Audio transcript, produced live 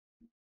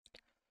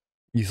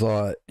You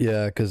thought,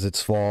 yeah, because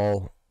it's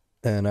fall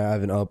and I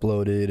haven't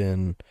uploaded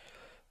in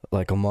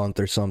like a month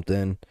or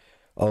something.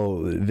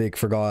 Oh, Vic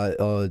forgot.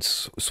 Oh,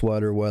 it's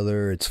sweater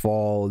weather. It's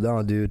fall.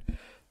 No, dude,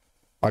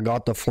 I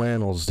got the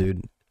flannels,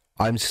 dude.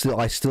 I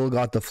still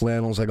got the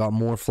flannels. I got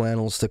more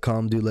flannels to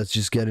come, dude. Let's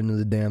just get into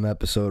the damn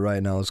episode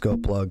right now. Let's go,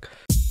 plug.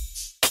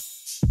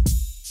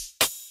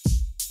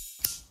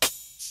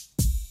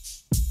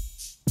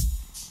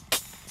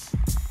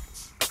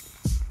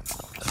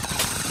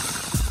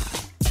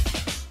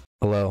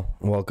 Hello,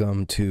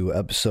 welcome to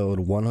episode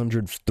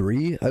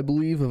 103, I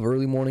believe, of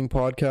Early Morning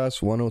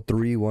Podcast.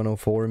 103,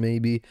 104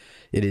 maybe.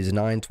 It is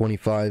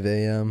 9:25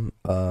 a.m.,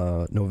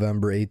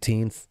 November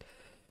 18th.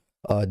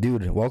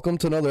 Dude, welcome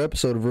to another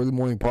episode of Early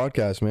Morning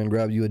Podcast, man.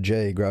 Grab you a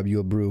J, grab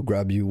you a brew,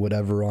 grab you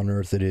whatever on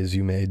earth it is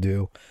you may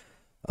do.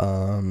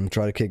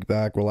 Try to kick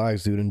back,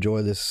 relax, dude.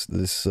 Enjoy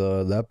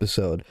the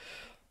episode.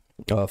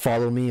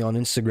 Follow me on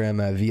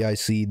Instagram at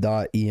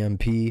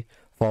vic.emp.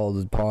 Follow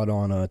the pod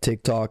on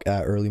TikTok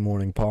at Early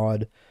Morning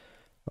Pod.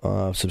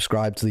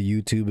 Subscribe to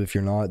the YouTube if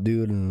you're not,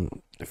 dude.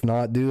 And if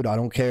not, dude, I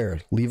don't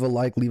care. Leave a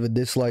like, leave a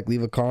dislike,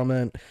 leave a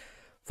comment.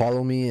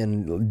 Follow me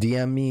and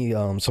DM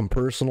me some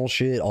personal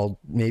shit.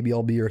 Maybe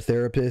I'll be your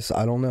therapist.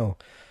 I don't know.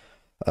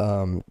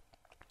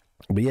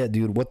 But yeah,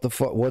 dude, what the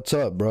fuck? What's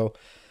up, bro?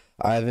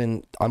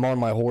 I'm on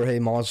my Jorge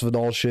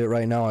Masvidal shit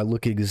right now. I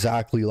look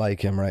exactly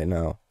like him right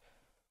now.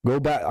 Go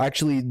back.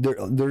 Actually,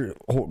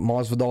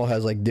 Masvidal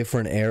has like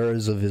different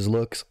eras of his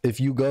looks.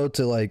 If you go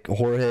to like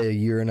Jorge a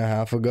year and a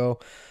half ago,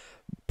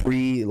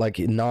 like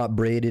not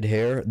braided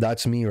hair,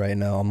 that's me right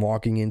now. I'm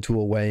walking into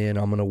a weigh-in.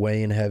 I'm gonna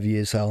weigh in heavy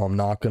as hell. I'm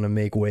not gonna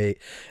make weight,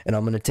 and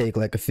I'm gonna take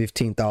like a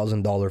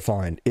 $15,000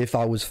 fine if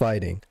I was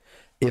fighting.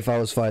 If I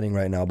was fighting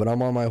right now, but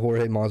I'm on my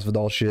Jorge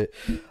Masvidal shit.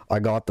 I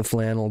got the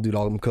flannel, dude.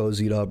 I'm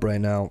cozied up right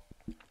now.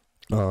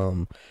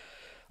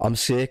 I'm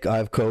sick. I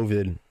have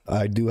COVID.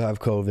 I do have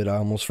COVID. I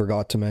almost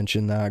forgot to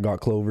mention that. I got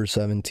Clover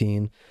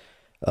 17.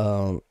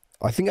 I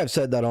think I've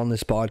said that on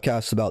this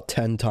podcast about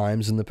 10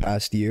 times in the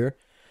past year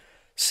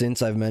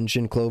since I've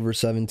mentioned Clover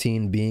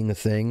 17 being a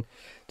thing.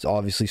 It's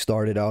obviously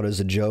started out as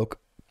a joke.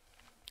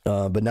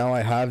 But now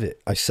I have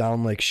it. I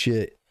sound like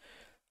shit.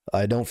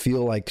 I don't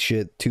feel like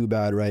shit too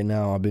bad right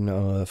now. I've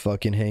been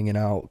fucking hanging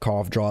out,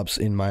 cough drops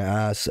in my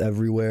ass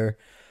everywhere.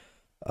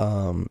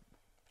 But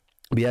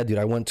yeah, dude,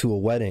 I went to a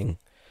wedding.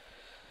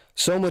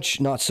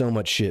 Not so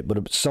much shit,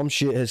 but some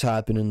shit has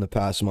happened in the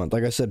past month.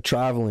 Like I said,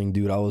 traveling,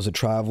 dude. I was a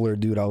traveler,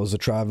 dude. I was a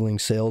traveling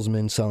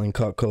salesman selling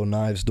Cutco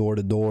knives door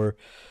to door,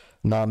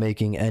 not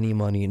making any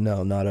money.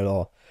 No, not at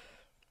all.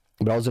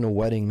 But I was in a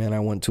wedding, man.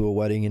 I went to a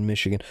wedding in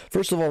Michigan.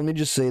 First of all, let me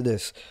just say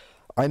this.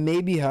 I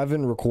maybe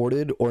haven't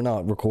recorded, or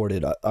not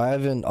recorded. I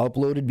haven't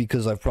uploaded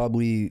because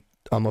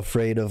I'm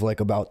afraid of like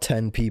about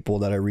 10 people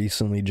that I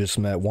recently just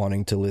met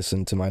wanting to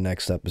listen to my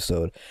next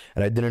episode.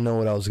 And I didn't know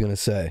what I was going to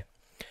say,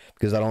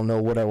 because I don't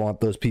know what I want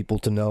those people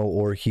to know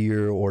or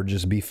hear or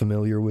just be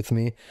familiar with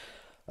me.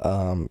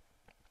 But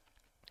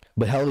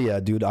hell yeah,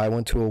 dude, I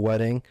went to a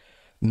wedding,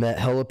 met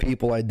hella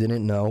people I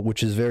didn't know,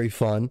 which is very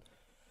fun.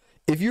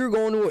 If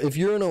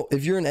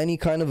you're in any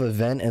kind of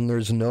event and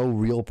there's no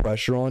real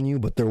pressure on you,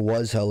 but there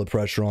was hella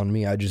pressure on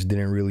me, I just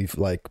didn't really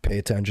like pay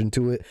attention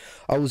to it.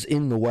 I was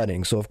in the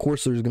wedding, so of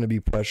course there's gonna be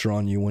pressure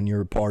on you when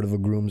you're part of a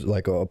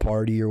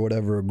party or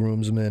whatever, a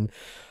groomsman.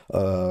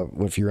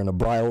 If you're in a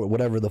bride,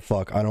 whatever the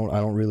fuck, I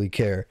don't really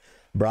care.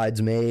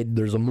 Bridesmaid,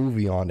 there's a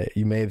movie on it.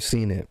 You may have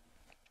seen it.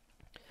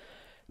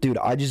 Dude,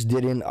 I just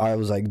didn't. I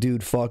was like,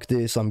 dude, fuck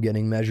this. I'm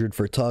getting measured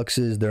for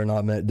tuxes. They're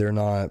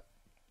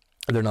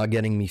not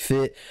getting me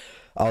fit.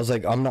 I was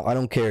like, I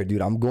don't care,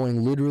 dude. I'm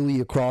going literally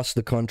across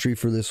the country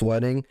for this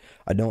wedding.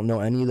 I don't know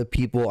any of the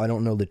people. I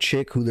don't know the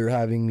chick who they're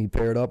having me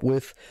paired up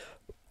with.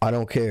 I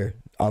don't care.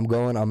 I'm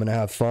going to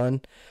have fun.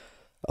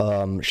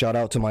 Shout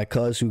out to my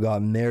cuz who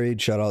got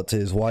married. Shout out to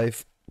his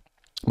wife.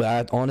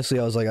 But honestly,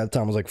 I was like, at the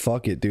time, I was like,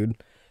 fuck it,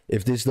 dude.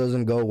 If this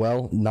doesn't go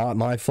well, not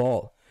my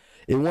fault.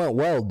 It went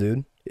well,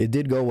 dude. It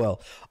did go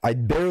well. I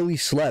barely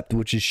slept,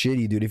 which is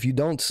shitty, dude. If you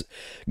don't,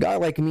 guy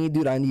like me,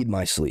 dude, I need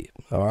my sleep.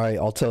 All right,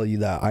 I'll tell you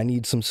that. I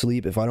need some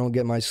sleep. If I don't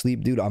get my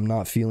sleep, dude, I'm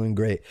not feeling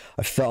great.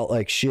 I felt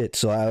like shit,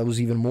 so that was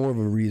even more of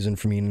a reason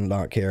for me to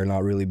not care,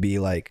 not really be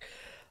like,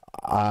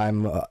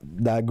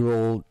 that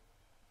girl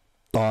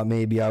thought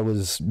maybe I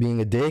was being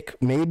a dick.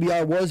 Maybe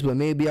I was, but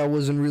maybe I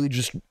wasn't really,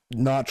 just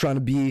not trying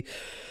to be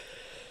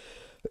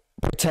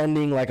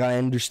pretending like I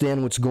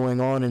understand what's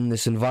going on in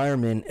this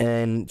environment.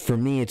 And for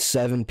me, it's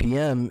 7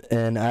 p.m.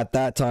 and at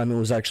that time it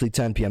was actually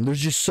 10 p.m.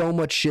 There's just so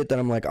much shit that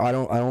I'm like, I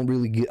don't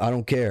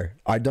care.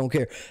 I don't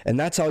care. And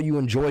that's how you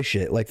enjoy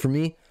shit. Like for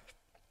me,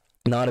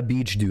 not a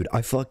beach dude.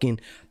 I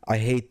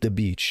hate the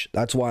beach.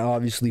 That's why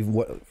obviously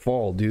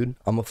fall, dude.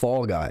 I'm a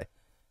fall guy.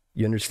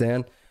 You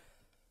understand?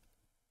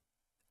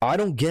 I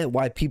don't get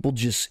why people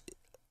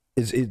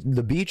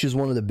the beach is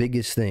one of the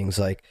biggest things.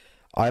 Like,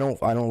 I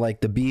don't like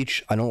the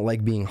beach. I don't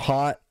like being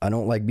hot. I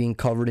don't like being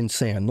covered in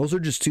sand. Those are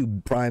just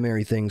two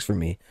primary things for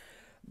me.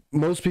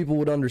 most people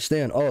would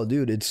understand, oh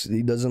dude,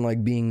 he doesn't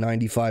like being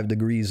 95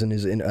 degrees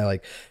and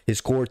like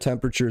his core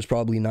temperature is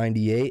probably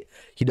 98.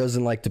 He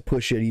doesn't like to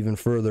push it even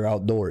further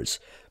outdoors,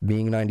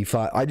 being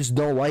 95. I just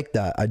don't like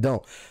that. I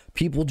don't.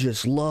 People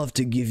just love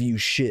to give you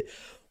shit.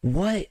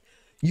 What?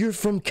 You're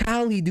from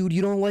Cali, dude.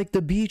 You don't like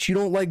the beach? You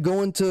don't like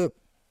going to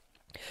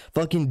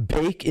fucking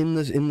bake in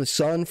the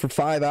sun for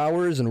 5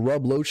 hours and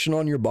rub lotion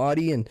on your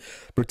body and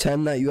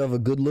pretend that you have a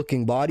good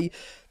looking body?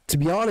 To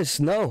be honest,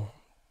 no.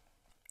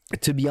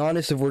 To be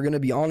honest, if we're going to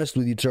be honest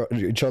with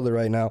each other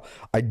right now,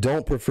 I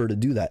don't prefer to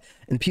do that.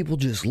 And people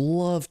just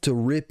love to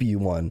rip you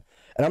one.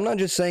 And I'm not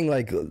just saying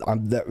like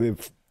that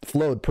it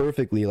flowed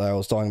perfectly like I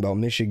was talking about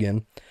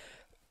Michigan.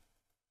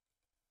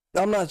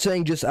 I'm not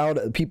saying just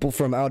people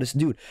from out of,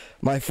 dude,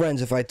 my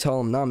friends, if I tell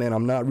them, nah, man,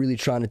 I'm not really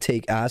trying to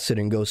take acid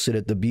and go sit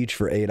at the beach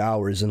for 8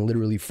 hours and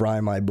literally fry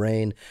my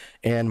brain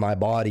and my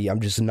body. I'm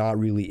just not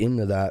really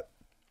into that.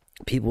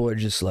 People are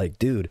just like,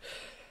 dude,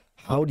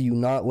 how do you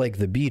not like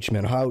the beach,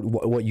 man?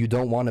 What, you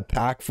don't want to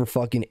pack for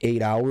fucking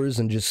 8 hours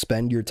and just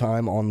spend your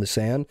time on the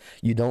sand?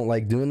 You don't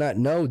like doing that?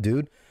 No,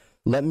 dude.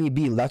 Let me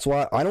be. That's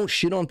why I don't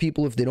shit on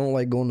people if they don't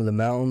like going to the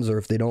mountains or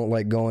if they don't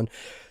like going.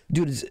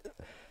 Dude, it's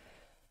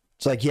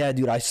like, yeah,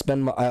 dude, I'm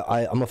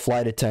a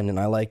flight attendant.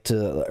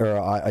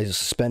 I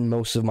spend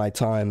most of my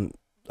time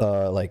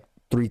like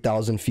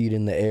 3,000 feet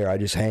in the air. I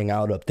just hang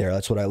out up there.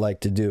 That's what I like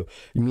to do.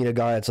 You meet a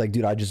guy that's like,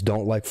 dude, I just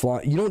don't like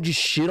flying. You don't just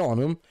shit on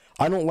him.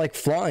 I don't like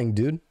flying,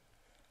 dude.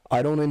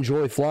 I don't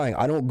enjoy flying.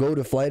 I don't go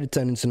to flight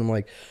attendants and I'm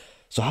like,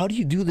 so how do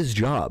you do this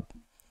job?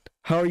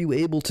 How are you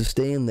able to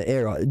stay in the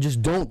air?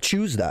 Just don't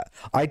choose that.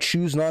 I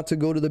choose not to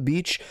go to the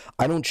beach.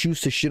 I don't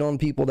choose to shit on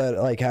people that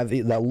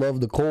that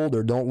love the cold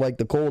or don't like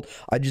the cold.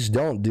 I just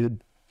don't,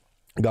 dude.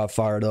 I got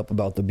fired up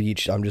about the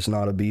beach. I'm just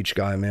not a beach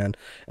guy, man.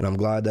 And I'm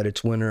glad that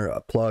it's winter.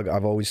 Plug,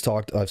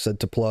 I've said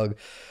to Plug,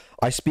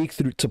 I speak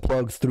to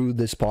Plug through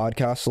this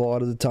podcast a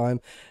lot of the time,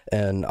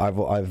 and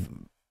I've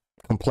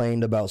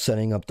complained about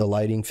setting up the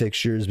lighting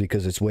fixtures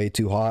because it's way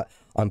too hot.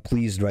 I'm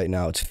pleased right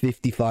now. It's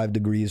 55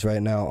 degrees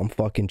right now. I'm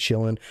fucking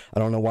chilling. I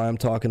don't know why I'm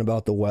talking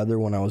about the weather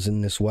when I was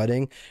in this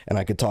wedding, and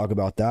I could talk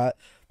about that.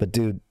 But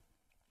dude,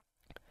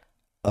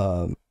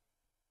 I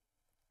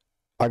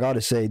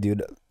gotta say,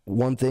 dude,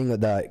 one thing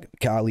that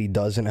Cali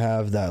doesn't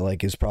have that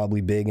like is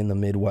probably big in the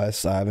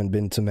Midwest. I haven't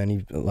been to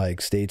many like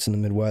states in the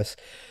Midwest,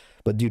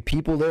 but dude,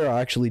 people there are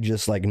actually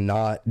just like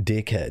not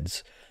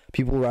dickheads.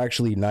 People were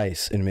actually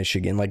nice in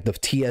Michigan. Like the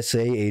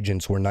TSA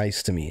agents were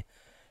nice to me.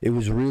 It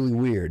was really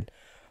weird.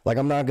 Like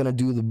I'm not gonna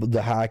do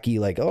the hacky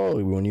like,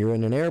 oh, when you're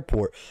in an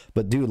airport,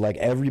 but dude, like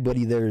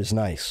everybody there is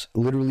nice.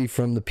 Literally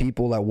from the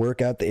people that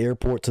work at the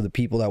airport to the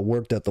people that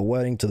worked at the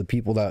wedding to the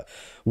people that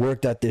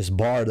worked at this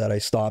bar that I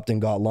stopped and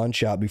got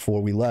lunch at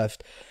before we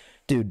left.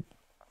 Dude,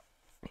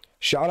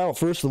 shout out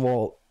first of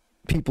all,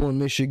 people in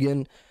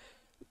Michigan.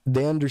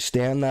 They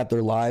understand that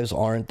their lives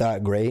aren't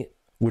that great,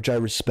 which I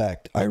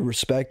respect. I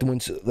respect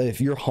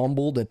if you're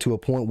humbled to a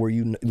point where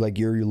you like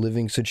your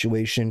living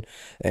situation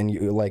and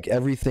you like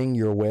everything,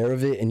 you're aware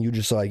of it, and you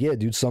just like, yeah,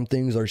 dude, some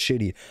things are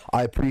shitty.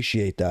 I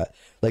appreciate that.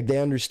 Like they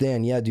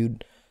understand, yeah,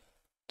 dude,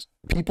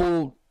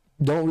 people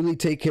don't really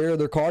take care of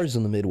their cars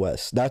in the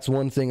Midwest. That's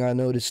one thing I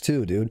noticed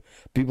too, dude.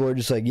 People are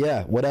just like,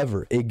 yeah,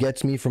 whatever. It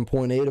gets me from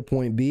point A to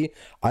point B.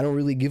 I don't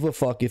really give a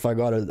fuck if I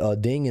got a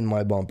ding in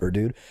my bumper,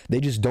 dude.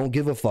 They just don't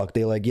give a fuck.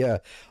 They like, yeah,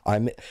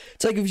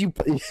 it's like if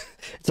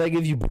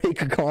you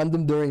break a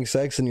condom during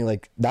sex and you're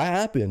like, that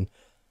happened.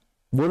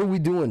 What are we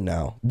doing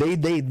now?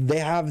 They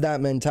have that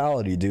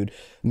mentality, dude.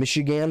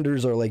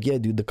 Michiganders are like, yeah,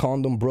 dude, the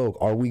condom broke.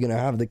 Are we gonna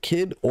have the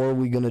kid or are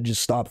we gonna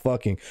just stop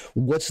fucking?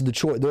 What's the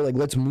choice? They're like,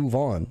 let's move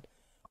on.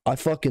 I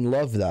fucking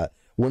love that.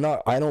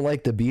 I don't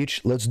like the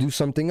beach. Let's do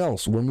something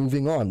else. We're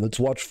moving on. Let's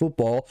watch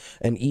football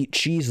and eat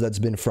cheese that's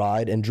been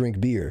fried and drink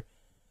beer.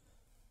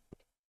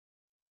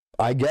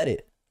 I get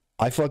it.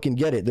 I fucking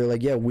get it. They're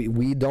like, yeah,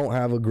 we don't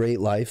have a great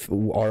life.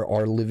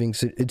 Our living,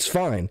 it's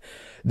fine.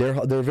 They're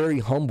very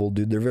humble,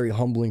 dude. They're very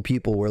humbling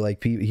people. We're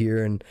like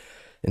here in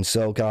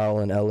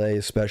SoCal and LA,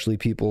 especially,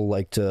 people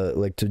like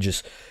to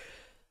just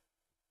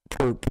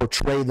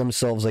portray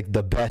themselves like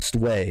the best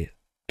way.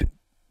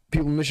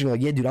 People in Michigan are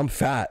like, yeah, dude, I'm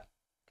fat.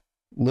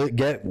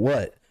 Get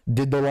what?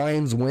 Did the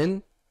Lions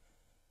win?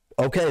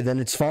 Okay, then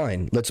it's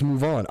fine. Let's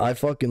move on. I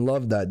fucking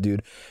love that,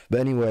 dude.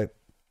 But anyway,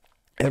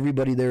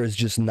 everybody there is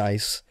just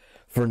nice.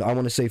 I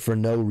want to say for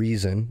no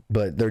reason,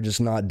 but they're just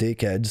not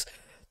dickheads.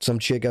 Some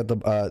chick at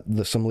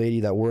some lady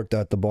that worked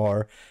at the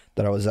bar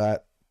that I was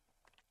at,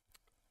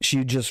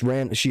 she just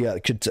ran.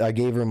 I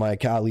gave her my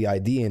Cali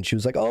ID, and she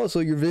was like, "Oh,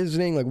 so you're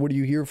visiting? Like, what are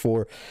you here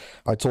for?"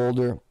 I told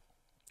her,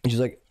 and she's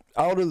like,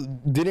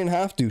 didn't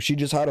have to. She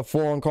just had a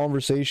full-on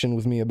conversation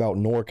with me about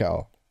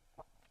NorCal.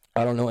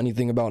 I don't know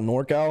anything about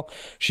NorCal.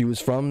 She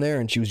was from there,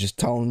 and she was just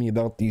telling me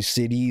about these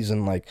cities,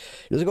 and like,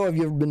 she was like, "Oh, have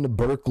you ever been to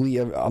Berkeley?"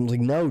 I'm like,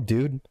 "No,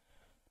 dude,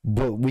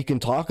 but we can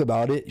talk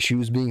about it." She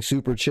was being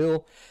super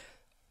chill.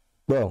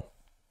 Bro,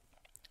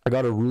 I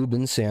got a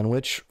Reuben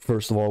sandwich.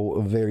 First of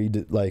all,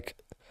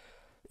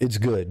 it's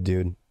good,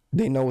 dude.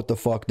 They know what the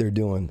fuck they're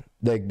doing.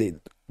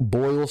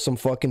 boil some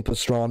fucking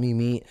pastrami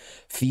meat,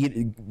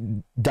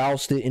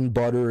 doused it in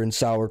butter and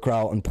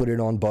sauerkraut, and put it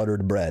on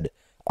buttered bread.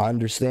 I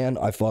understand.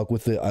 I fuck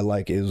with it. I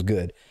like it. It was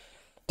good.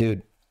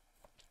 Dude,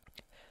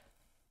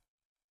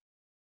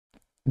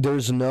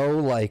 there's no,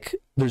 like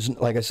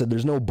I said,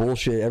 there's no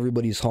bullshit.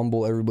 Everybody's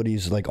humble.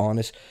 Everybody's, like,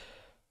 honest.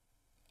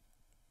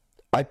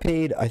 I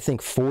paid, I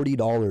think,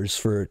 $40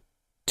 for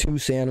 2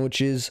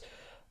 sandwiches,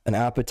 an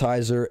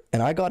appetizer,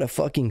 and I got a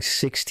fucking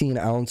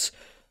 16-ounce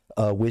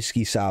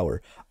whiskey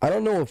sour. I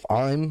don't know if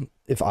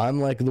I'm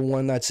like the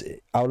one that's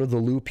out of the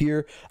loop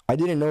here. I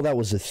didn't know that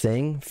was a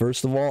thing,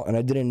 first of all, and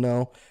I didn't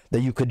know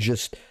that you could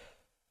just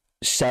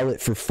sell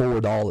it for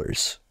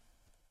 $4.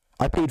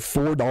 I paid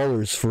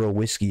 $4 for a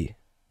whiskey.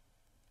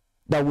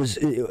 That was,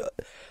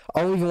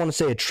 I don't even want to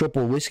say a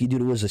triple whiskey,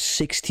 dude. It was a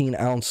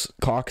 16-ounce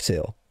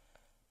cocktail.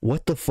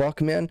 What the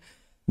fuck, man?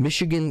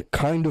 Michigan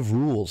kind of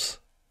rules.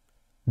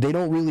 They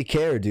don't really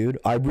care, dude.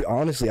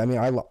 Honestly, I mean,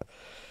 a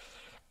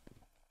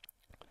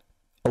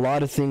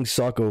lot of things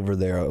suck over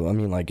there. I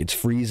mean, like, it's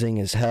freezing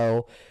as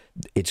hell.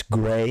 It's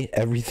gray.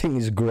 Everything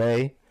is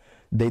gray.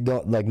 They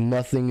don't, like,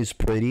 nothing is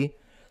pretty.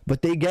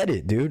 But they get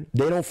it, dude.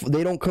 They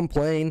don't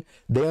complain.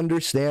 They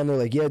understand. They're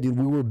like, yeah,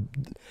 dude,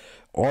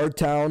 our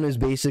town is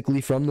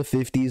basically from the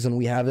 50s and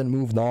we haven't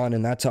moved on,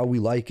 and that's how we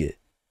like it.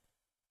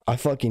 I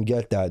fucking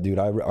get that, dude.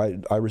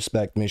 I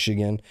respect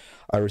Michigan.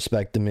 I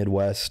respect the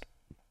Midwest.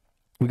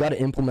 We got to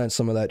implement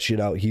some of that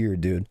shit out here,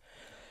 dude.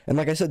 And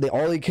like I said,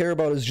 all they care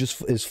about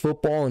is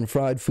football and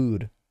fried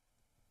food.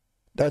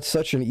 That's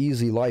such an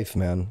easy life,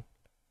 man.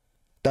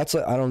 That's,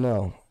 I don't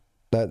know.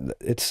 I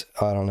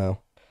don't know.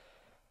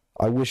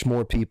 I wish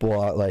more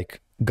people like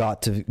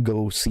got to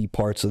go see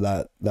parts of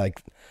that,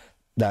 like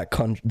that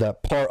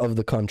part of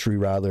the country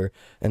rather,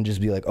 and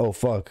just be like, oh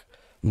fuck,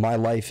 my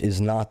life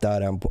is not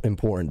that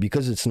important,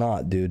 because it's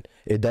not, dude.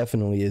 It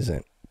definitely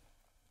isn't.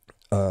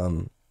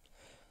 But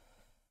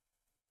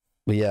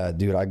yeah,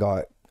 dude, I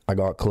got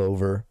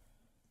Clover,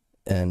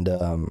 and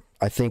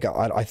I think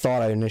I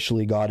thought I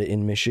initially got it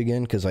in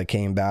Michigan because I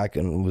came back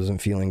and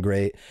wasn't feeling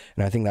great,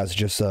 and I think that's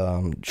just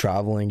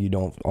traveling. You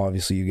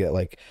get,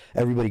 like,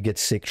 everybody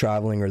gets sick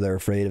traveling, or they're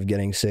afraid of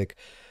getting sick.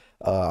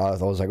 I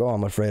was like, oh,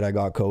 I'm afraid I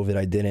got COVID.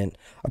 I didn't.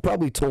 I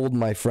probably told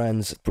my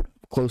friends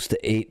close to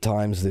 8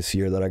 times this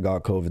year that I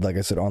got COVID, like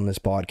I said on this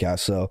podcast.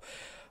 So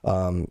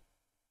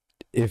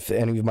if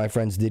any of my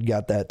friends did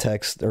get that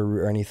text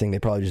or anything, they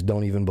probably just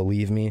don't even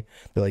believe me.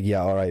 They're like,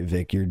 yeah, all right,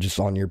 Vic, you're just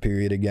on your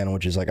period again,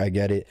 which is like, I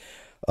get it.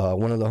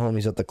 One of the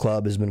homies at the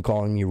club has been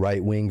calling me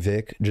right wing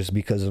Vic just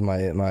because of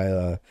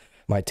my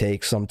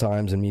takes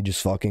sometimes and me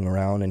just fucking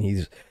around, and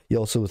he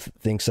also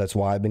thinks that's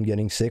why I've been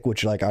getting sick,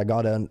 which, like, I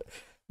got a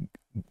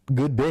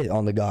good bit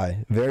on the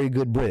guy, very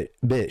good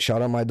bit.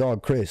 Shout out my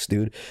dog Chris,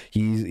 dude.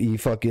 He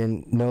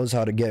fucking knows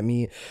how to get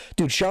me,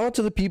 dude. Shout out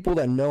to the people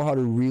that know how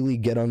to really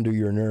get under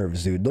your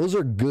nerves, dude. Those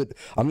are good.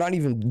 I'm not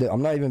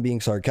even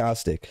being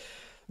sarcastic.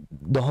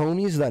 The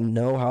homies that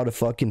know how to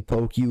fucking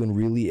poke you and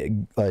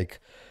really, like,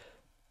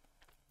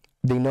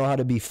 they know how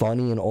to be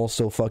funny and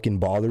also fucking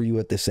bother you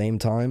at the same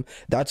time.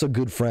 That's a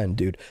good friend,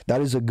 dude. That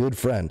is a good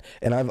friend.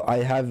 And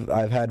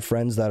I've had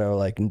friends that are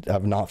like,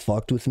 have not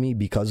fucked with me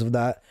because of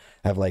that.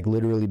 Have, like,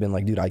 literally been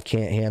like, dude, I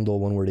can't handle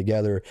when we're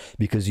together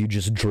because you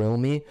just drill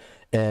me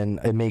and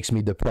it makes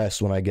me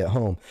depressed when I get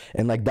home.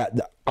 And like that,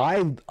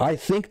 I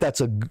think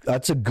that's a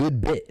good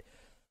bit.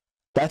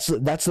 That's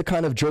the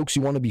kind of jokes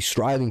you want to be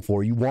striving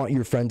for. You want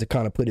your friend to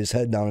kind of put his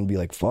head down and be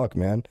like, fuck,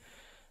 man,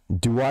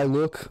 do I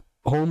look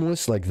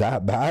homeless like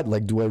that bad?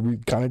 Like, do I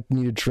kind of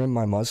need to trim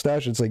my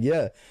mustache? It's like,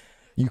 yeah,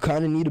 you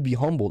kind of need to be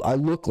humbled. I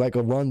look like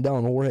a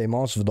rundown Jorge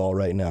Masvidal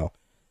right now,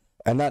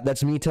 and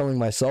that's me telling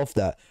myself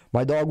that.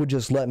 My dog would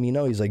just let me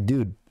know. He's like,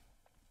 dude,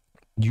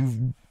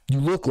 you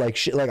look like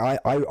shit. Like,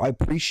 I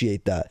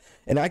appreciate that,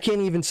 and I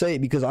can't even say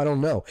it because I don't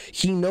know.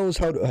 He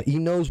knows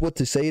what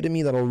to say to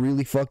me that'll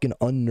really fucking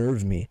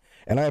unnerve me,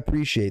 and I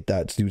appreciate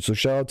that, dude. So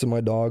shout out to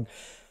my dog.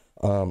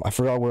 I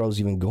forgot where I was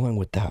even going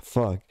with that.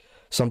 Fuck.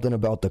 Something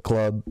about the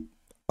club.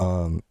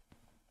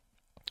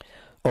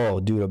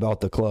 Oh, dude,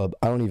 about the club.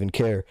 I don't even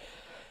care.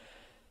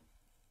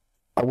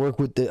 I work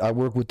with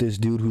this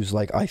dude who's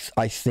like, I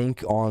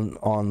think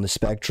on the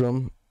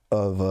spectrum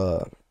of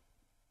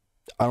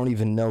I don't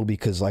even know,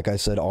 because like I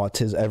said,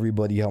 autism.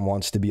 Everybody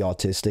wants to be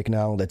autistic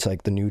now. That's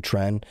like the new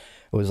trend.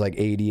 It was like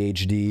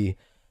ADHD,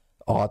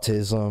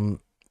 autism,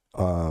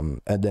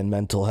 and then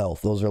mental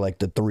health. Those are like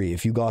the 3.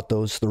 If you got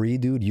those 3,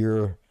 dude,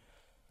 you're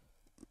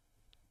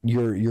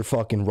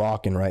fucking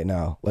rocking right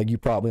now. Like, you're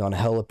probably on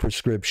hella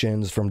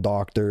prescriptions from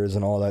doctors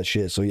and all that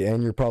shit. So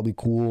and you're probably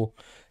cool,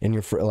 and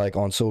you're like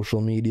on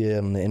social media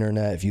and the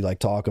internet if you like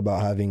talk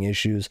about having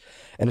issues,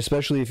 and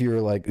especially if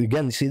you're like,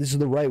 again, see, this is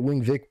the right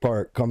wing Vic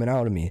part coming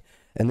out of me,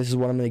 and this is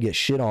what I'm gonna get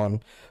shit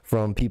on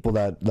from people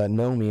that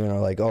know me and are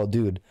like, oh,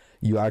 dude,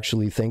 you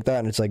actually think that?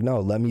 And it's like, no,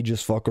 let me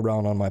just fuck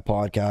around on my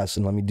podcast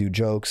and let me do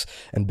jokes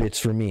and bits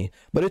for me.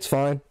 But it's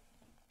fine.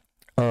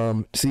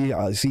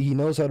 See, he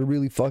knows how to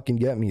really fucking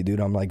get me, dude.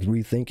 I'm like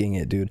rethinking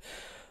it, dude,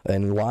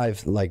 and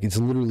live, like, it's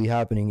literally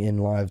happening in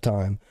live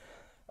time.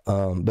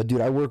 But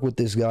dude, I work with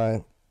this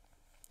guy.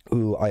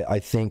 who I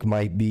think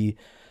might be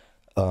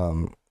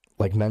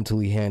like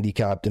mentally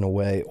handicapped in a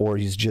way, or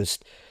he's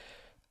just,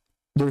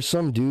 there's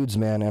some dudes,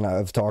 man, and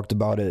I've talked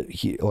about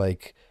it,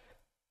 like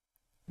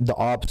the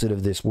opposite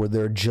of this, where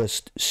they're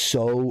just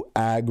so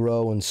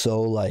aggro and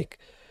so like,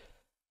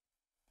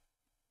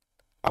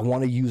 I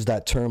want to use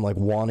that term, like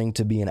wanting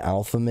to be an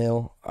alpha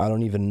male. I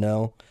don't even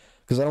know,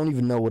 because I don't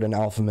even know what an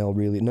alpha male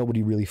really,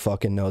 nobody really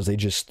fucking knows. They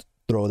just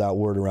throw that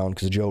word around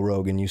because Joe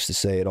Rogan used to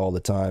say it all the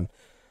time.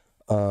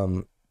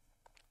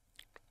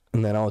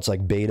 And then now it's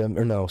like beta,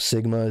 or no,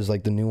 sigma is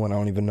like the new one. I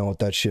don't even know what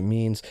that shit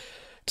means.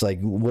 It's like,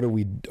 what are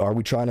we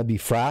trying to be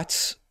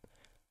frats?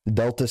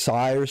 Delta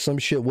Psi or some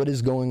shit? What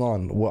is going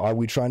on? Are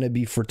we trying to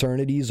be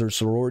fraternities or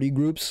sorority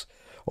groups?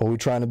 Or are we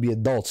trying to be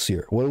adults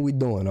here? What are we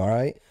doing, all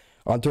right?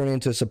 I'm turning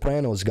into a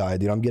Sopranos guy,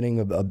 dude. I'm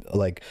getting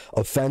like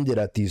offended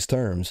at these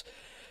terms.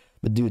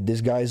 But dude,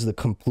 this guy's the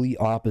complete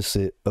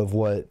opposite of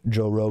what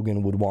Joe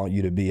Rogan would want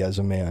you to be as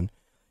a man.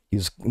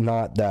 He's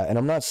not that. And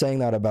I'm not saying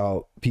that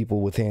about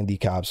people with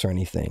handicaps or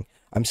anything.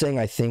 I'm saying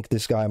I think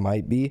this guy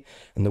might be.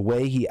 And the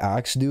way he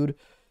acts, dude,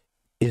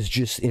 is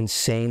just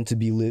insane to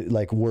be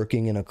like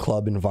working in a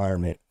club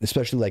environment,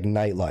 especially like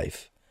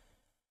nightlife.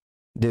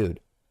 Dude,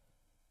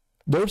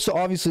 there's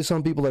obviously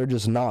some people that are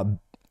just not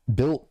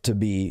built to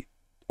be,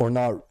 or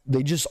not,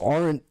 they just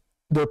aren't,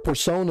 their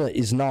persona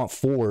is not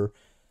for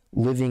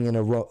living in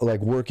a,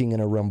 like working in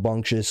a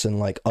rambunctious and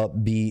like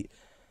upbeat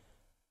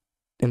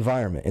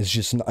environment. It's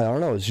just, I don't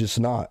know, it's just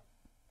not.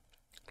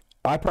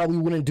 I probably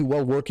wouldn't do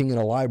well working in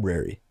a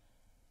library,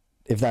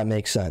 if that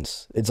makes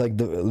sense. It's like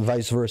the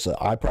vice versa.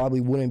 I probably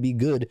wouldn't be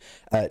good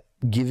at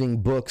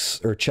giving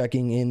books or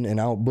checking in and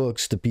out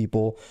books to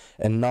people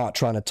and not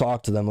trying to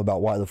talk to them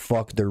about why the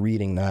fuck they're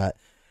reading that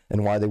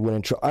and why they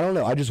wouldn't I don't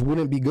know, I just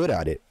wouldn't be good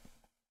at it.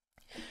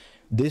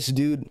 This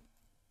dude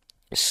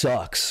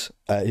sucks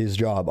at his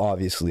job,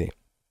 obviously.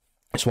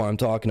 That's why I'm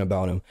talking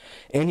about him.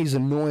 And he's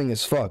annoying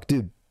as fuck,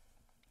 dude.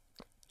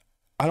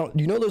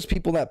 You know those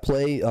people that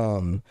play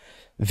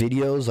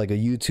videos, like a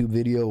YouTube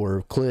video or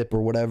a clip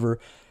or whatever,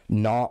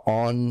 not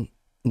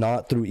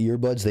through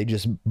earbuds, they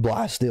just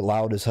blast it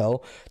loud as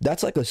hell?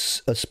 That's like a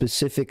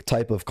specific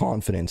type of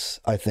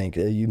confidence, I think,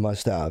 you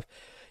must have.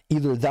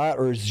 Either that,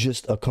 or it's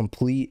just a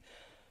complete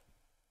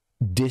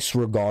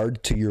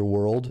disregard to your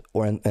world,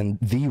 and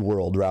the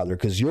world rather,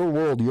 because your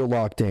world, you're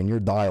locked in, you're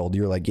dialed,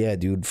 you're like, yeah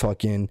dude,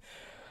 fucking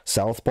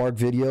South Park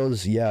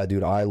videos, yeah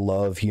dude, I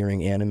love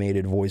hearing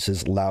animated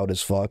voices loud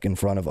as fuck in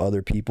front of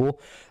other people.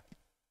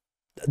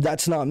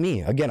 That's not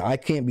me. Again, I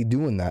can't be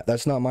doing that.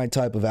 That's not my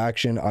type of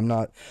action.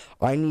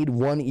 I need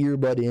one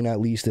earbud in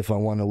at least if I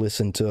want to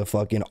listen to a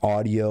fucking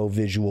audio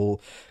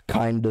visual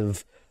kind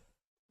of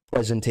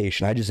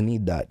presentation. I just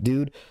need that,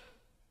 dude.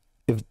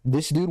 If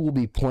this dude will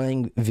be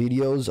playing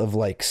videos of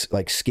like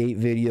skate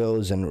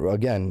videos and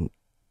again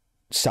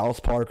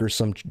South Park or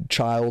some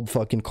child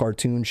fucking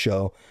cartoon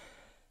show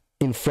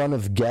in front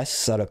of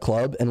guests at a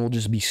club, and will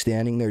just be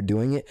standing there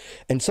doing it,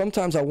 and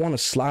sometimes I want to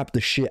slap the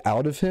shit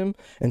out of him,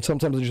 and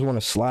sometimes I just want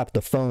to slap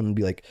the phone and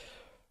be like,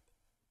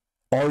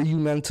 are you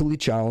mentally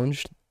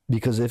challenged?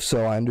 Because if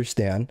so, I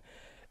understand,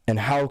 and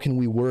how can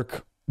we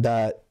work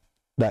that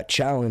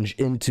challenge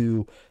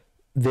into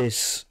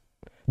this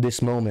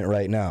moment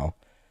right now?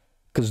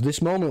 Because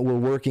this moment we're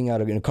working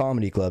out in a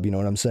comedy club, you know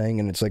what I'm saying?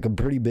 And it's like a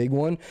pretty big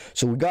one.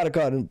 So we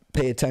gotta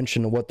pay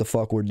attention to what the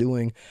fuck we're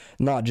doing,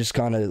 not just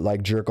kind of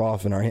like jerk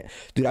off in our hand.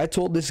 Dude, I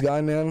told this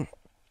guy, man,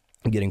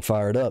 I'm getting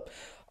fired up.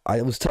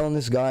 I was telling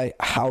this guy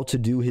how to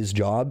do his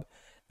job,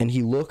 and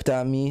he looked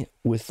at me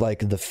with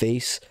like the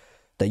face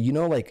that, you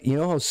know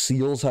how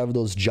seals have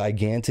those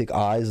gigantic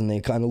eyes and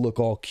they kind of look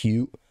all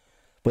cute,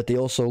 but they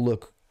also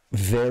look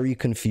very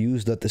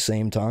confused at the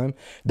same time?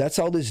 That's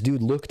how this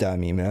dude looked at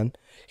me, man.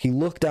 He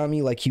looked at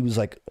me like he was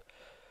like,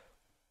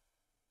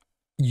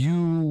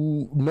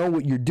 you know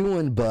what you're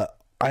doing, but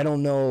I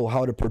don't know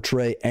how to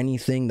portray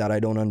anything that I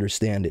don't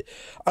understand it.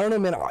 I don't know,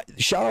 man.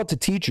 Shout out to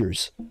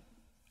teachers.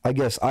 I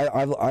guess I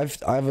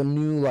have a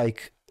new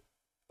like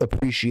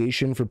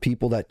appreciation for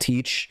people that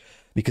teach,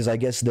 because I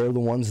guess they're the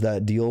ones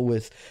that deal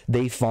with,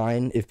 they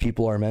find if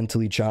people are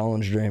mentally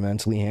challenged or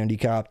mentally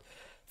handicapped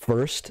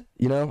first,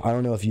 you know? I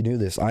don't know if you knew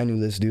this. I knew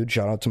this, dude.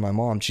 Shout out to my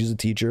mom. She's a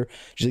teacher.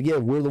 She's like, yeah,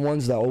 we're the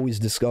ones that always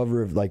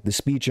discover like the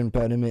speech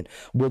impediment.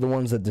 We're the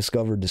ones that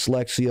discover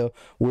dyslexia.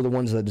 We're the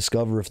ones that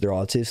discover if they're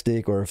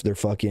autistic or if they're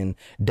fucking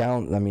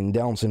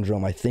Down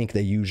syndrome. I think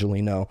they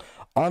usually know.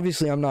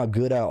 Obviously, I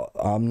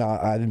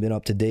haven't been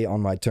up to date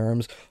on my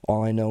terms.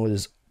 All I know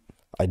is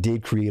I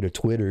did create a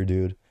Twitter,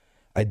 dude.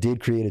 I didn't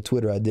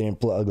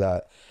plug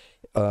that.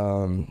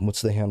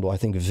 What's the handle? I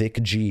think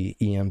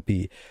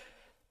VicGEMP.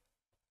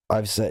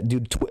 I've said,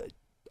 dude,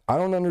 I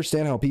don't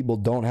understand how people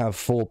don't have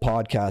full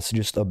podcasts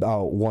just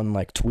about one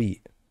like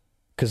tweet,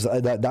 because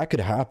that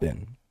could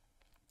happen.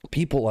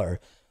 People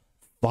are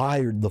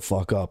fired the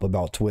fuck up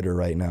about Twitter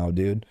right now,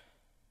 dude.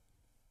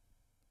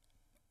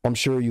 I'm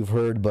sure you've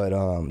heard, but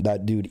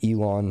that dude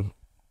Elon,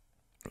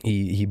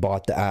 he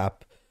bought the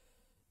app,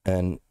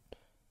 and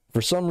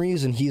for some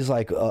reason he's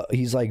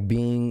like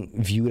being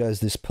viewed as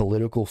this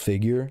political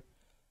figure.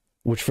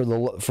 which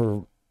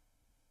for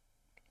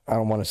I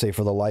don't want to say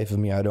for the life of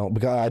me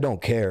because I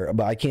don't care,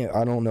 but I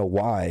don't know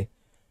why.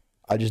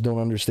 I just don't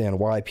understand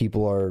why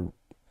people are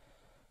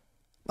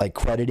like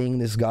crediting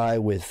this guy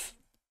with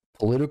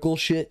political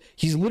shit.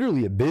 He's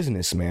literally a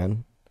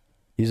businessman.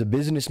 He's a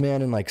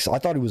businessman, and like I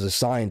thought he was a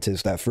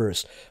scientist at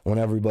first when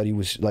everybody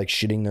was like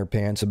shitting their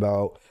pants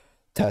about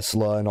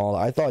Tesla and all.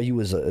 I thought he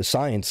was a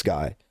science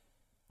guy.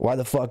 Why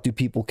the fuck do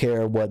people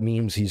care what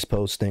memes he's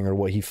posting or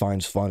what he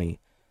finds funny?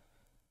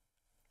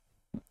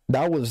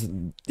 That was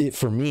it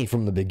for me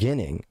from the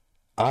beginning.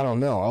 I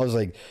don't know. I was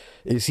like,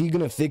 is he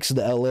gonna fix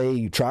the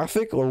LA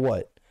traffic or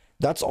what?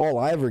 That's all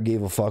I ever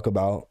gave a fuck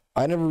about.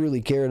 I never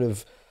really cared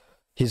if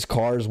his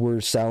cars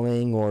were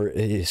selling or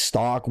his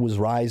stock was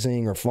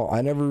rising or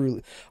I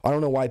don't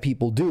know why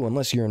people do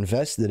unless you're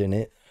invested in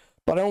it.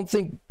 But I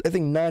think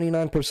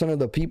 99% of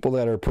the people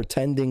that are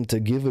pretending to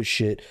give a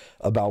shit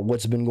about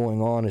what's been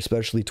going on,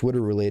 especially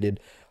Twitter related,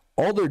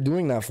 all they're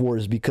doing that for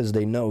is because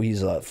they know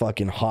he's a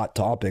fucking hot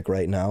topic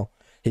right now.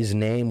 His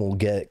name will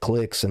get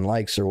clicks and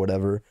likes or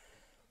whatever.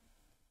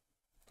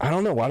 I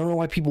don't know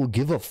why people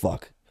give a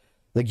fuck.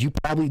 Like, you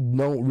probably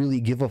don't really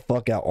give a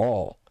fuck at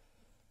all.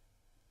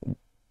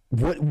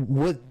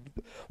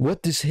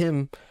 What does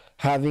him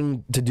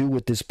having to do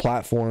with this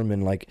platform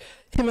and like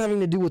him having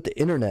to do with the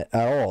internet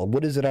at all?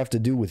 What does it have to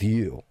do with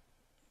you?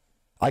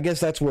 I guess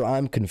that's where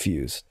I'm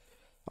confused.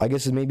 I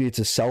guess maybe it's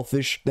a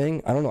selfish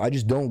thing. I don't know.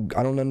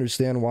 I don't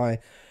understand why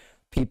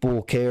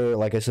people care.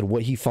 Like I said,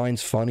 what he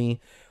finds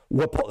funny.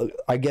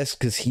 I guess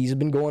because he's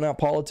been going at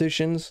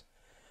politicians.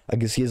 I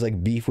guess he has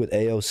like beef with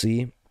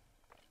AOC,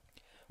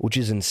 which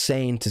is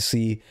insane to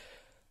see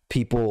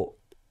people.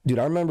 Dude,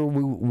 I remember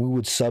we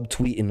would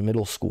subtweet in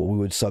middle school. We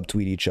would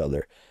subtweet each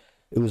other.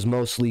 It was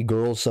mostly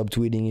girls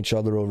subtweeting each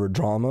other over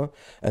drama,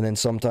 and then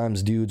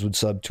sometimes dudes would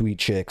subtweet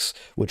chicks,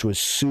 which was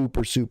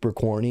super, super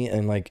corny,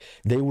 and like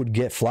they would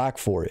get flack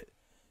for it.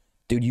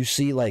 Dude, you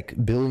see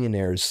like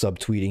billionaires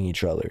subtweeting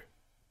each other.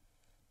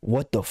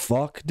 What the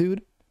fuck,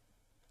 dude?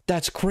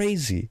 That's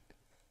crazy.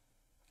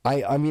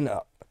 I mean,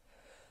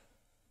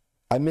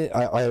 I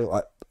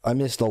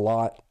missed a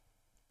lot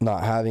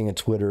not having a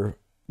Twitter,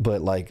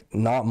 but like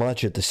not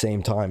much at the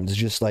same time. It's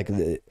just like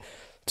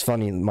it's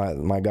funny.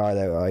 My guy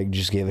that I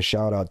just gave a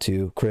shout out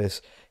to,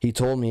 Chris, he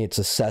told me it's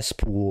a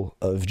cesspool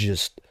of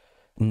just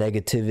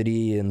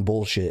negativity and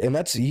bullshit, and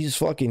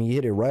he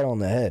hit it right on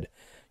the head.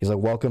 He's like,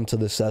 welcome to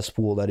the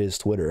cesspool that is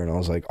Twitter. And I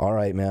was like, all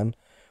right, man.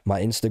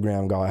 My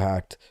Instagram got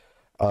hacked.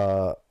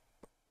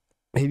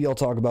 Maybe I'll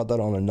talk about that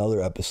on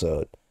another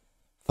episode.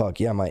 Fuck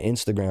yeah, my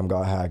Instagram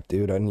got hacked,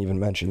 dude. I didn't even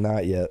mention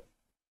that yet.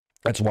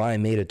 That's why I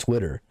made a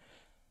Twitter.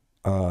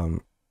 But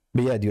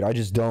yeah, dude, I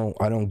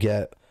don't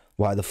get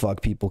why the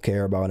fuck people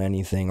care about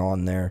anything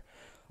on there.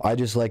 I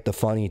just like the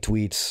funny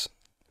tweets.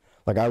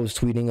 Like, I was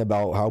tweeting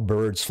about how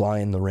birds fly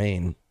in the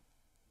rain.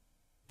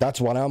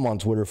 That's what I'm on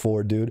Twitter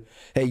for, dude.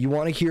 Hey, you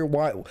want to hear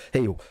why?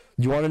 Hey,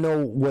 you want to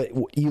know what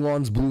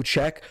Elon's blue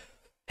check?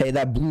 Hey,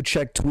 that blue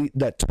check tweet,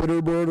 that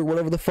Twitter bird or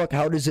whatever the fuck,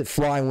 how does it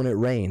fly when it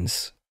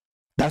rains?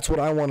 That's what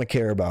I want to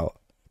care about.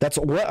 That's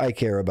what I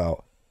care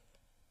about.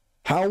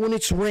 How, when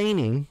it's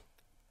raining,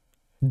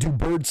 do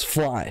birds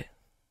fly?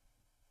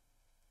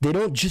 They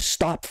don't just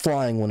stop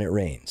flying when it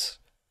rains.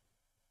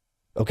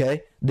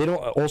 Okay? They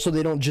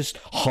don't just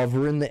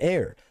hover in the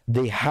air.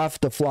 They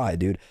have to fly,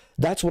 dude.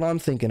 That's what I'm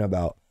thinking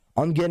about.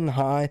 I'm getting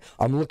high.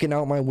 I'm looking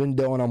out my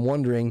window and I'm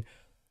wondering,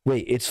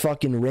 wait, it's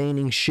fucking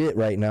raining shit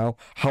right now.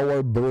 How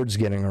are birds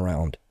getting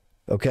around?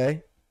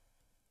 Okay?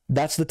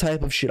 That's the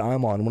type of shit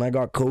I'm on. When I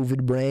got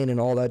COVID brain and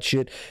all that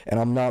shit, and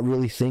I'm not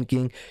really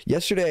thinking.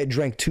 Yesterday I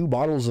drank 2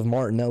 bottles of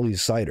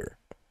Martinelli's cider.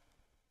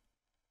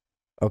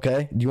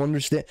 Okay? Do you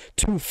understand?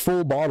 2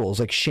 full bottles,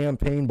 like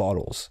champagne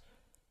bottles.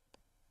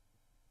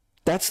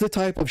 That's the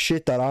type of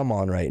shit that I'm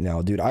on right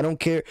now, dude. I don't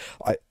care.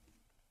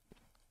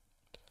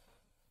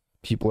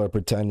 People are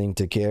pretending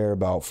to care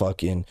about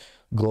fucking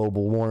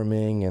global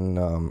warming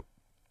and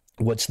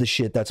what's the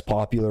shit that's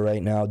popular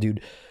right now,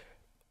 dude?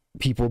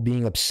 People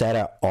being upset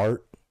at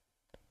art.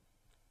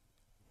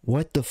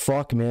 What the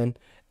fuck, man?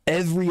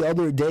 Every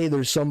other day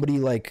there's somebody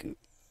like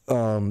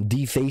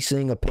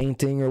defacing a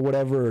painting or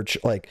whatever, or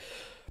like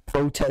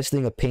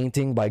protesting a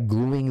painting by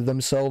gluing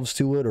themselves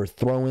to it or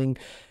throwing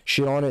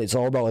shit on it. It's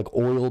all about like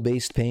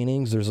oil-based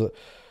paintings. There's a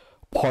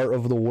part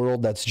of the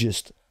world that's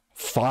just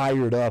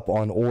fired up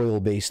on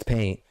oil-based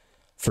paint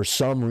for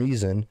some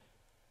reason.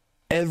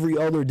 Every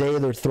other day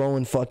they're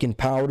throwing fucking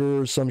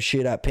powder or some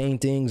shit at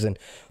paintings and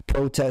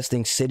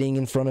protesting, sitting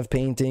in front of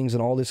paintings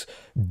and all this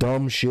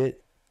dumb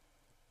shit.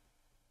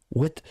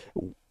 What?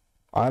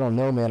 I don't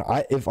know, man.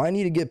 If I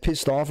need to get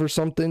pissed off or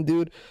something,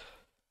 dude,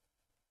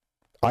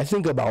 I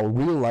think about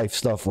real life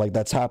stuff like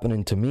that's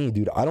happening to me,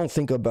 dude. I don't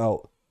think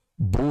about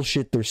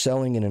bullshit they're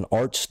selling in an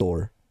art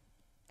store.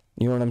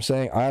 You know what I'm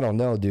saying? I don't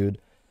know, dude.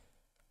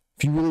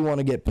 If you really want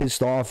to get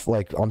pissed off,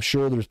 like, I'm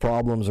sure there's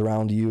problems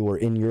around you or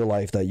in your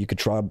life that you could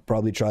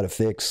probably try to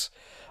fix.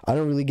 I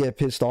don't really get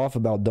pissed off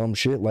about dumb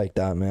shit like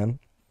that, man.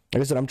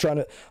 Like I said, I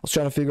was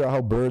trying to figure out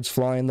how birds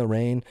fly in the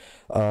rain.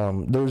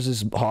 There was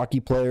this hockey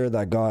player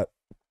that got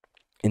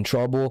in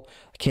trouble.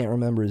 I can't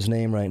remember his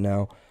name right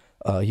now.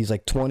 He's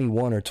like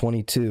 21 or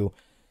 22.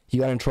 He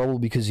got in trouble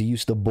because he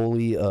used to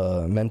bully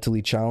a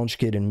mentally challenged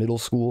kid in middle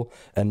school,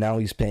 and now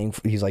he's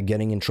like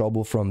getting in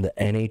trouble from the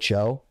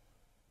NHL.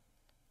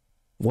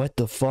 What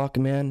the fuck,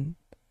 man?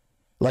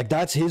 Like,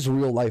 that's his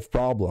real life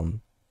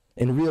problem.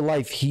 In real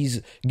life,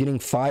 he's getting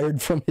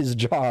fired from his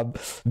job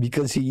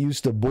because he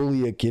used to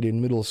bully a kid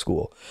in middle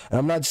school. And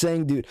I'm not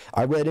saying, dude,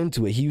 I read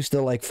into it. He used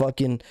to like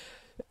fucking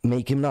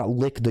make him not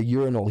lick the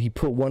urinal. He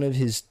put one of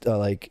his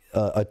a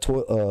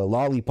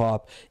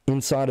lollipop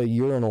inside a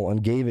urinal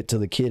and gave it to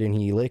the kid, and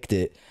he licked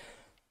it.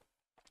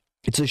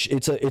 It's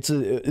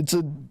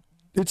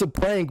a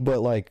prank,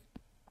 but like,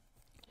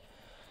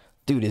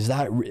 dude, is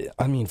that?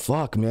 I mean,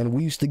 fuck, man.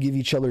 We used to give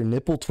each other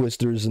nipple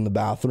twisters in the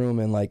bathroom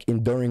and like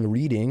during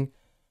reading.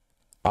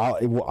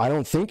 I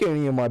don't think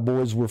any of my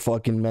boys were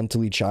fucking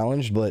mentally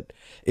challenged, but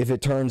if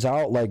it turns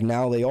out like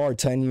now they are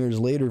 10 years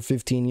later,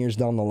 15 years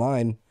down the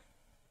line,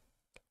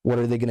 what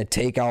are they going to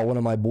take out one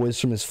of my boys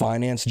from his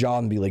finance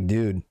job and be like,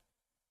 dude,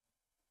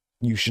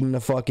 you shouldn't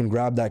have fucking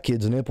grabbed that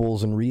kid's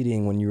nipples in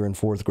reading when you were in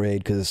 4th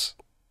grade, because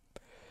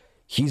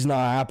he's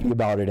not happy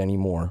about it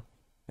anymore.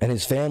 And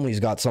his family's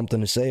got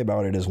something to say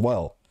about it as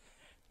well.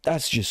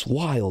 That's just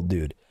wild,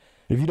 dude.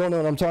 If you don't know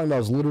what I'm talking about,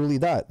 it's literally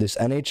that. This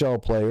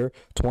NHL player,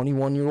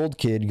 21-year-old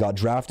kid, got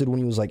drafted when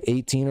he was like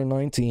 18 or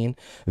 19,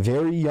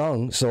 very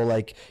young, so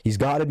like he's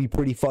got to be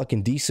pretty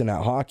fucking decent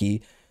at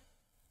hockey.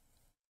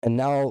 And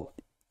now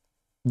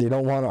they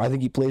don't want to, I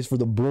think he plays for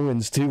the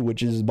Bruins too,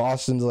 which is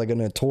Boston's like a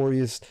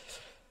notorious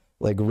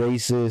like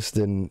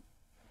racist and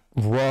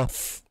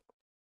rough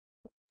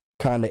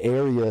kind of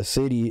area,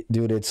 city,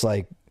 dude. It's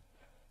like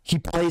he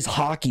plays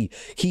hockey.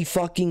 He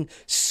fucking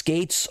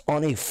skates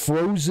on a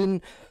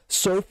frozen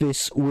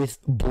surface with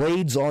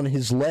blades on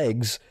his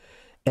legs,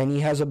 and he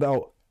has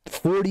about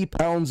 40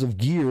 pounds of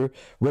gear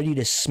ready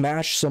to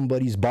smash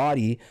somebody's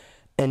body.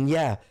 And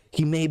yeah,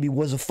 he maybe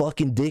was a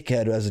fucking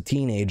dickhead as a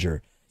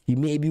teenager. He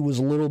maybe was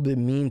a little bit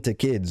mean to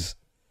kids.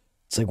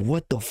 It's like,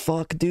 what the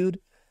fuck, dude?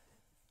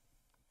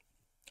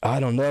 I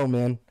don't know,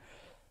 man.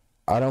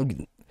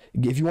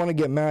 If you want to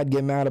get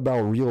mad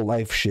about real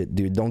life shit,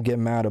 dude. Don't get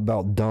mad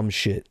about dumb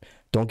shit.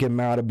 Don't get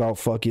mad about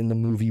fucking the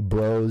movie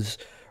Bros,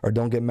 or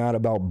don't get mad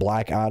about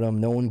Black Adam.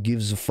 No one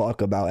gives a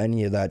fuck about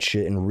any of that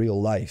shit in real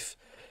life.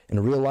 In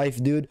real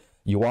life, dude,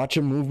 you watch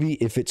a movie,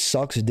 if it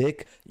sucks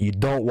dick, you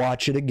don't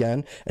watch it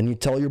again, and you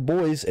tell your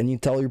boys and you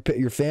tell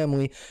your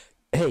family,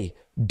 hey,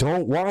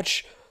 don't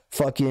watch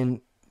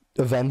fucking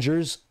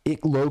Avengers.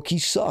 It low-key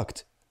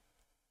sucked.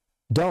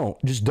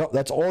 Just don't.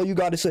 That's all you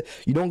gotta say.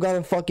 You don't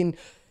gotta fucking,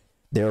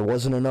 there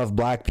wasn't enough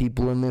black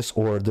people in this,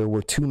 or there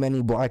were too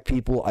many black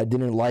people. I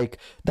didn't like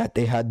that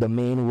they had the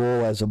main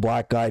role as a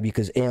black guy,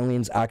 because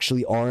aliens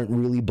actually aren't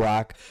really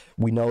black.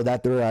 We know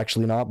that they're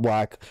actually not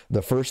black.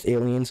 The first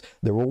aliens,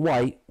 they were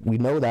white. We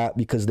know that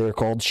because they're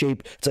called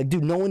shape. It's like,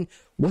 dude, no one,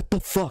 what the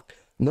fuck?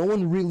 No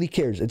one really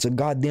cares. It's a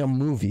goddamn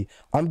movie.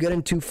 I'm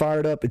getting too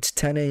fired up. It's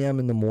 10 a.m.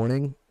 in the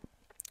morning,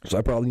 so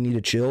I probably need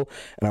to chill.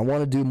 And I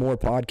want to do more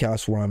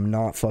podcasts where I'm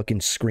not fucking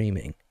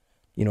screaming.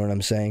 You know what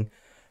I'm saying?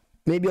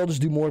 Maybe I'll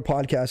just do more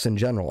podcasts in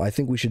general. I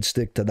think we should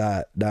stick to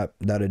that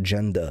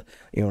agenda.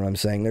 You know what I'm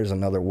saying? There's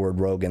another word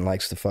Rogan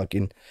likes to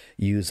fucking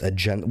use,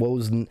 agenda.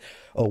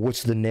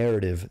 What's the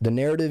narrative? The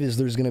narrative is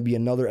there's going to be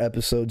another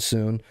episode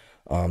soon.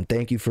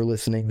 Thank you for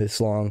listening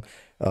this long.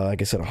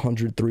 Like I said,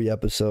 103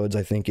 episodes,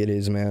 I think it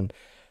is, man.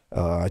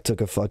 I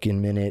took a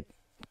fucking minute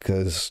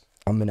because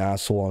I'm an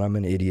asshole and I'm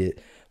an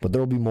idiot. But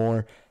there'll be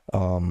more.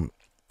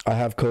 I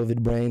have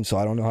COVID brain, so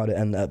I don't know how to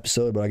end the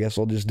episode, but I guess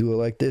I'll just do it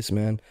like this,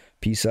 man.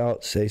 Peace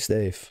out. Stay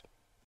safe.